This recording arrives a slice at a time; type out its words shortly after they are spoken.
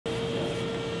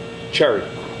cherry.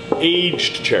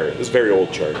 Aged cherry. This is very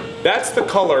old cherry. That's the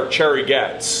color cherry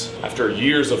gets after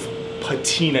years of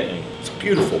patinaing. It's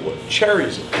beautiful wood. Cherry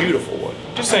is a beautiful wood.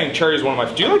 Just saying, cherry is one of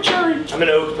my. Do you like cherry? I'm an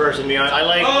oak person, to be honest.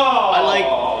 I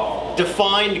like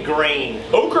defined grain.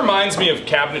 Oak reminds me of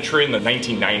cabinetry in the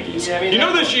 1990s. Yeah, I mean, you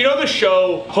know the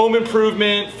show Home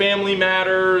Improvement, Family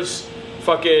Matters,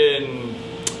 fucking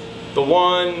the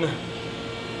one.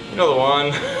 You know the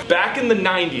one. Back in the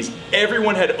 90s,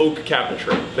 everyone had oak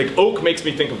cabinetry. Like, oak makes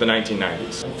me think of the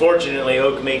 1990s. Unfortunately,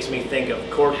 oak makes me think of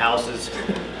courthouses.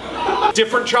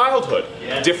 Different childhood.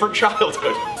 Yeah. Different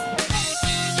childhood.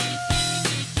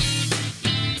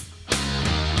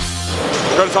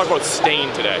 We're going to talk about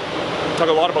stain today. Talk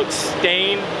a lot about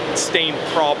stain and stain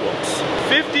problems.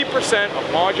 50% of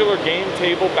modular game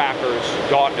table backers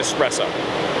got espresso.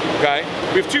 Okay?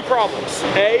 We have two problems.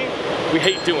 A, we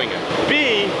hate doing it.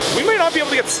 B, we may not be able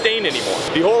to get stain anymore.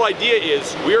 The whole idea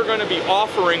is we are going to be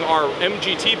offering our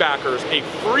MGT backers a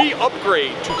free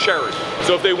upgrade to cherry.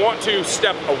 So if they want to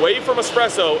step away from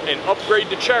espresso and upgrade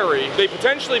to cherry, they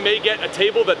potentially may get a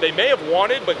table that they may have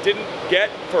wanted but didn't get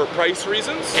for price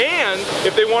reasons. And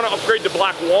if they want to upgrade to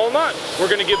black walnut, we're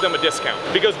going to give them a discount.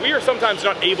 Because we are sometimes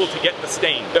not able to get the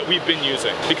stain that we've been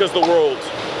using because the world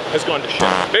has gone to shit.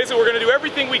 Basically, we're gonna do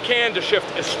everything we can to shift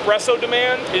espresso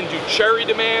demand into cherry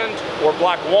demand or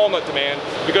black walnut demand,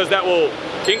 because that will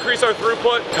increase our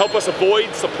throughput, help us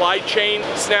avoid supply chain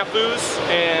snafus,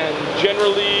 and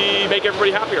generally make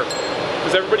everybody happier.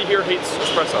 Because everybody here hates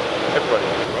espresso, everybody.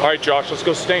 All right, Josh, let's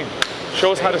go stain.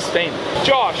 Show us how to stain.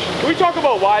 Josh, can we talk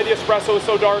about why the espresso is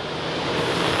so dark?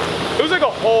 It was like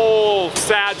a whole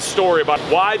sad story about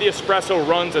why the espresso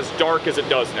runs as dark as it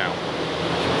does now.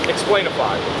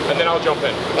 Explainify, and then I'll jump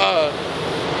in.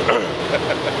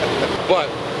 But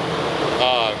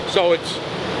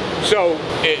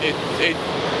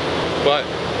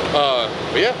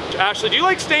yeah. Ashley, do you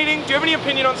like staining? Do you have any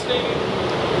opinion on staining?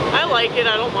 I like it,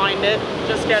 I don't mind it.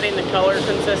 Just getting the color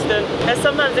consistent. And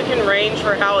sometimes it can range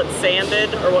for how it's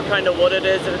sanded or what kind of wood it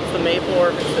is, if it's the maple or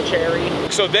if it's the cherry.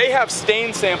 So they have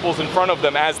stain samples in front of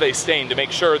them as they stain to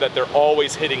make sure that they're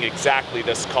always hitting exactly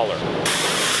this color.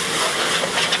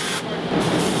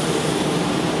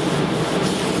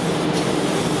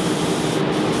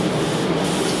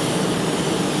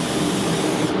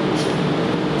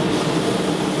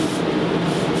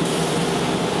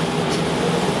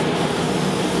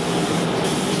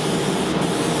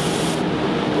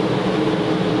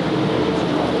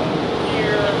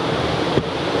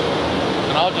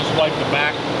 Wipe the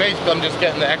back. Basically, I'm just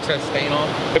getting the excess stain off.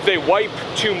 If they wipe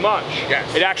too much,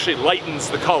 yes, it actually lightens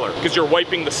the color because you're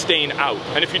wiping the stain out.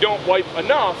 And if you don't wipe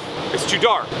enough, it's too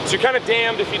dark. So you're kind of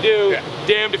damned if you do,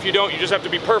 damned if you don't. You just have to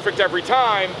be perfect every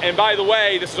time. And by the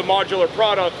way, this is a modular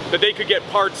product that they could get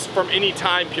parts from any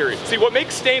time period. See, what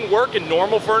makes stain work in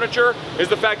normal furniture is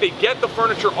the fact they get the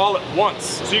furniture all at once.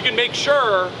 So you can make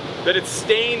sure that it's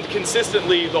stained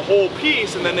consistently the whole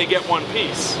piece, and then they get one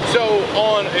piece. So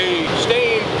on a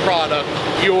stained product,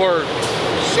 your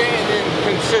sanding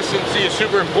consistency is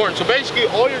super important. So basically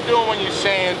all you're doing when you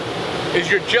sand is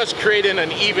you're just creating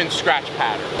an even scratch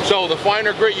pattern. So the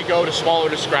finer grit you go, the smaller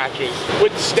the scratches.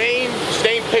 With stain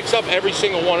picks up every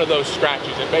single one of those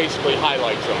scratches and basically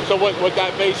highlights them. So what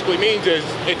that basically means is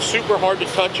it's super hard to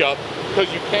touch up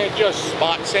because you can't just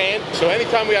spot sand. So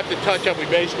anytime we have to touch up, we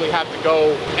basically have to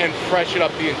go and freshen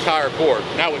up the entire board.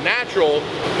 Now with natural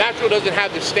doesn't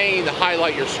have the stain to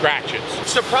highlight your scratches.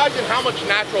 It's surprising how much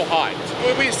natural hides.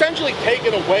 We essentially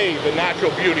taken away the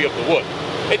natural beauty of the wood.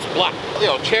 It's black. You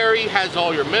know, cherry has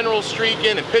all your mineral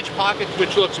streaking and pitch pockets,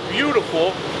 which looks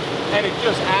beautiful, and it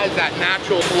just adds that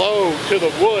natural flow to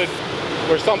the wood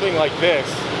or something like this.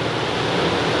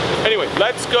 Anyway,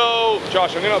 let's go.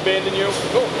 Josh, I'm gonna abandon you.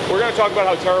 We're gonna talk about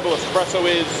how terrible espresso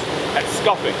is at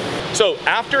scuffing. So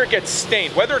after it gets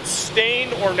stained, whether it's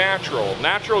stained or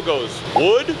natural goes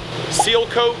wood, seal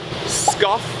coat,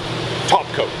 scuff, top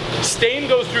coat. Stain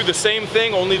goes through the same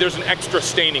thing, only there's an extra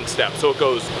staining step. So it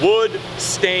goes wood,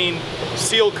 stain,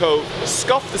 seal coat,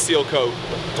 scuff the seal coat,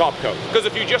 top coat. Because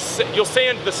if you just, you'll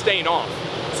sand the stain off.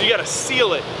 So you gotta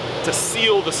seal it to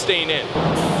seal the stain in.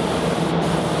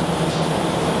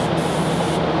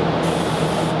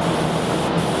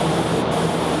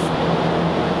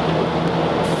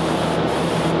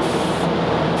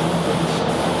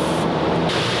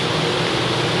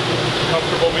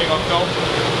 Comfortable being on film?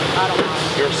 I don't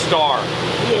mind. You're a star.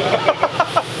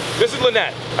 Yeah. This is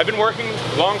Lynette. I've been working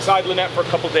alongside Lynette for a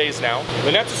couple days now.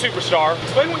 Lynette's a superstar.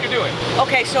 Explain what you're doing.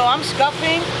 Okay, so I'm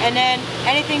scuffing, and then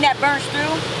anything that burns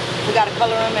through, we gotta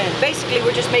color them in. Basically,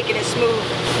 we're just making it smooth,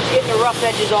 getting the rough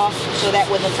edges off, so that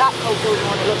when the top coat goes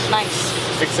on, it looks nice.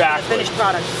 Exactly. the finished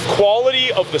product.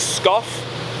 Quality of the scuff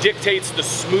dictates the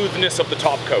smoothness of the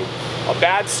top coat. A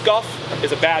bad scuff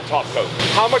is a bad top coat.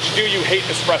 How much do you hate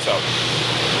espresso?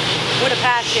 With a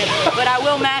passion, but I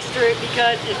will master it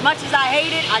because as much as I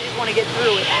hate it, I just want to get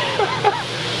through it.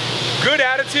 Good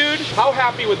attitude. How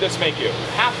happy would this make you?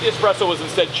 Half the espresso was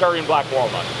instead cherry and black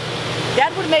walnut.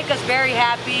 That would make us very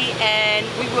happy, and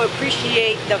we would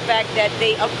appreciate the fact that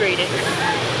they upgraded.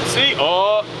 See,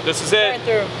 oh, this is it. Burn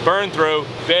through. Burn through.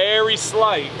 Very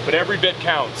slight, but every bit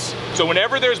counts. So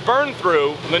whenever there's burn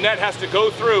through, Lynette has to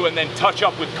go through and then touch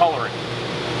up with coloring.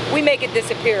 We make it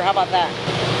disappear. How about that?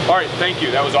 All right, thank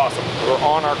you. That was awesome. We're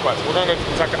on our quest. We're gonna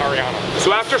go talk to Ariana.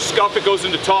 So after scuff, it goes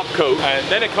into top coat, and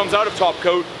then it comes out of top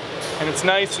coat, and it's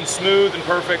nice and smooth and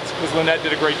perfect because Lynette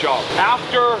did a great job.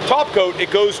 After top coat,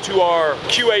 it goes to our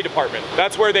QA department.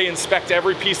 That's where they inspect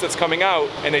every piece that's coming out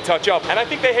and they touch up. And I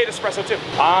think they hate espresso too.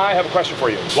 I have a question for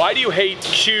you. Why do you hate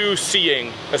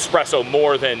QCing espresso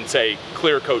more than, say,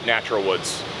 clear coat natural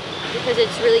woods? Because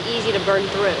it's really easy to burn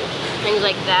through. Things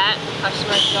like that,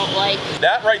 customers don't like.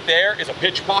 That right there is a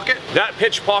pitch pocket. That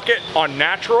pitch pocket on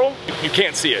natural, you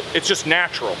can't see it. It's just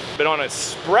natural. But on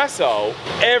espresso,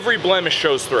 every blemish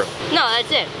shows through. No, that's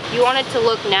it. You want it to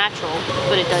look natural,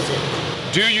 but it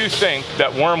doesn't. Do you think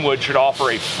that Wyrmwood should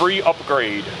offer a free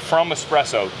upgrade from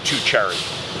espresso to cherry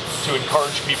to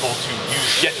encourage people to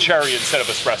get cherry instead of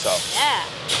espresso? Yeah.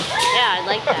 Yeah, I'd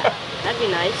like that. That'd be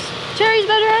nice. Cherry's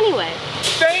better anyway.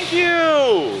 Thank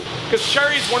you! Because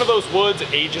cherry is one of those woods,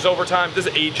 it ages over time. This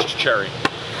is aged cherry.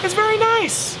 It's very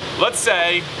nice. Let's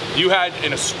say you had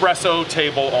an espresso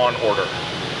table on order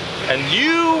and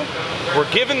you were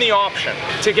given the option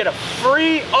to get a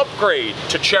free upgrade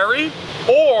to cherry,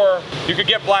 or you could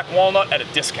get black walnut at a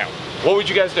discount. What would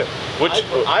you guys do?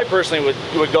 I personally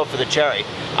would go for the cherry.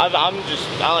 I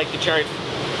like the cherry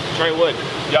wood.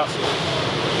 Yes.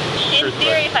 In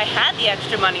theory, if I had the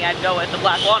extra money, I'd go with the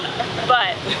black walnut.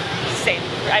 But same,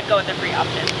 I'd go with the free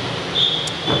option.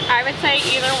 I would say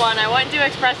either one. I wouldn't do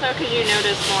espresso because you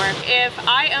notice more. If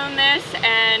I own this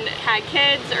and had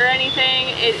kids or anything,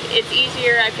 it's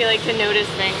easier, I feel like, to notice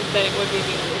things that it would be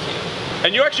the other two.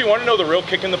 And you actually want to know the real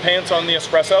kick in the pants on the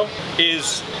espresso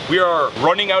is we are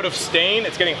running out of stain.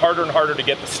 It's getting harder and harder to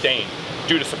get the stain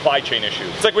due to supply chain issues.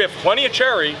 It's like we have plenty of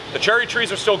cherry, the cherry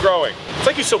trees are still growing. It's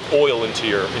like you soak oil into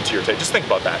your tape. Just think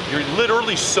about that. You're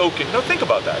literally soaking, no, think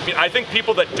about that. I mean, I think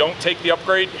people that don't take the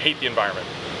upgrade hate the environment.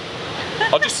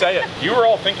 I'll just say it. You were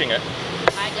all thinking it.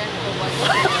 I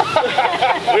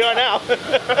definitely We are now.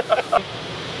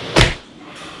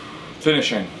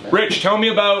 Finishing. Rich, tell me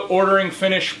about ordering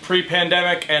Finish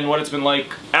pre-pandemic and what it's been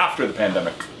like after the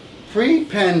pandemic.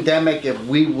 Pre-pandemic, if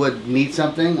we would need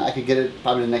something, I could get it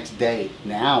probably the next day.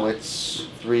 Now it's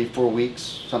 3-4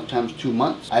 weeks, sometimes 2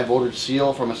 months. I've ordered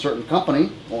seal from a certain company,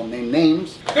 won't name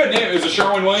names. Good name, is it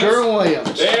Sherwin-Williams?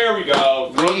 Sherwin-Williams. There we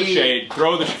go. Throw the shade.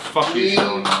 Throw the fuck you,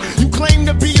 Sherwin-Williams. You claim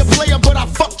to be a player, but I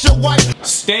fucked your wife.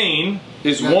 Stain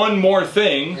is one more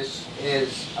thing. This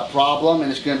is a problem, and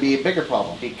it's going to be a bigger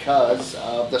problem because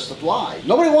of the supply.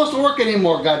 Nobody wants to work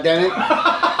anymore, goddammit.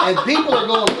 And people are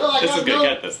going, well, I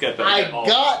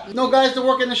got no guys to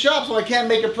work in the shop, so I can't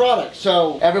make a product.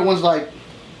 So everyone's like,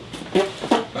 well,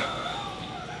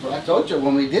 I told you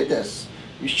when we did this.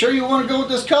 You sure you want to go with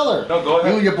this color? No, go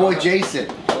ahead. You and your boy Jason.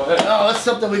 Go ahead. Oh, that's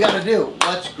something we got to do.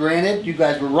 That's granted, you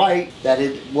guys were right that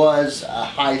it was a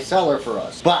high seller for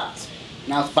us. But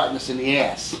now it's biting us in the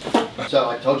ass. So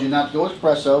I told you not to go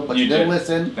espresso, but you didn't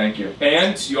listen. Thank you.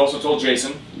 And you also told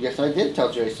Jason. Yes, I did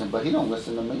tell Jason, but he don't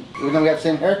listen to me. Even though we have the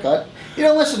same haircut, he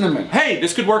don't listen to me. Hey,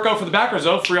 this could work out for the backers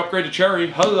though. Free upgrade to cherry.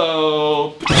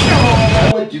 Hello.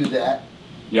 I would do that.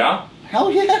 Yeah? Hell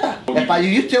yeah. If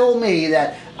you told me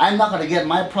that I'm not going to get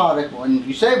my product when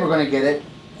you say we're going to get it,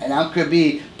 and I could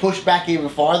be pushed back even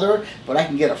farther, but I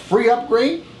can get a free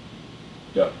upgrade?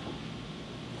 Yeah.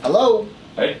 Hello?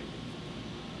 Hey.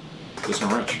 Listen,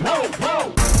 Rich.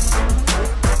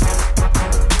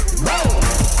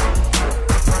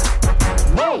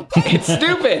 It's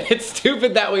stupid. It's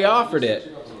stupid that we offered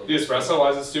it. The espresso?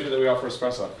 Why is it stupid that we offer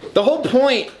espresso? The whole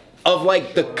point of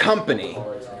like the company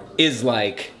is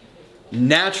like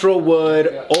natural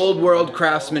wood, old world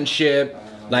craftsmanship,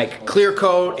 like clear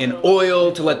coat and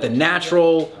oil to let the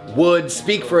natural wood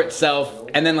speak for itself.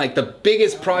 And then like the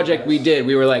biggest project we did,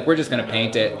 we were like, we're just gonna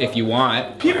paint it if you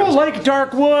want. People like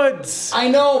dark woods. I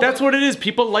know. That's what it is.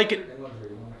 People like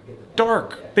it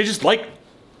dark. They just like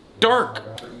dark.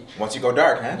 Once you go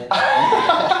dark, huh?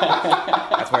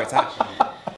 That's where it's at.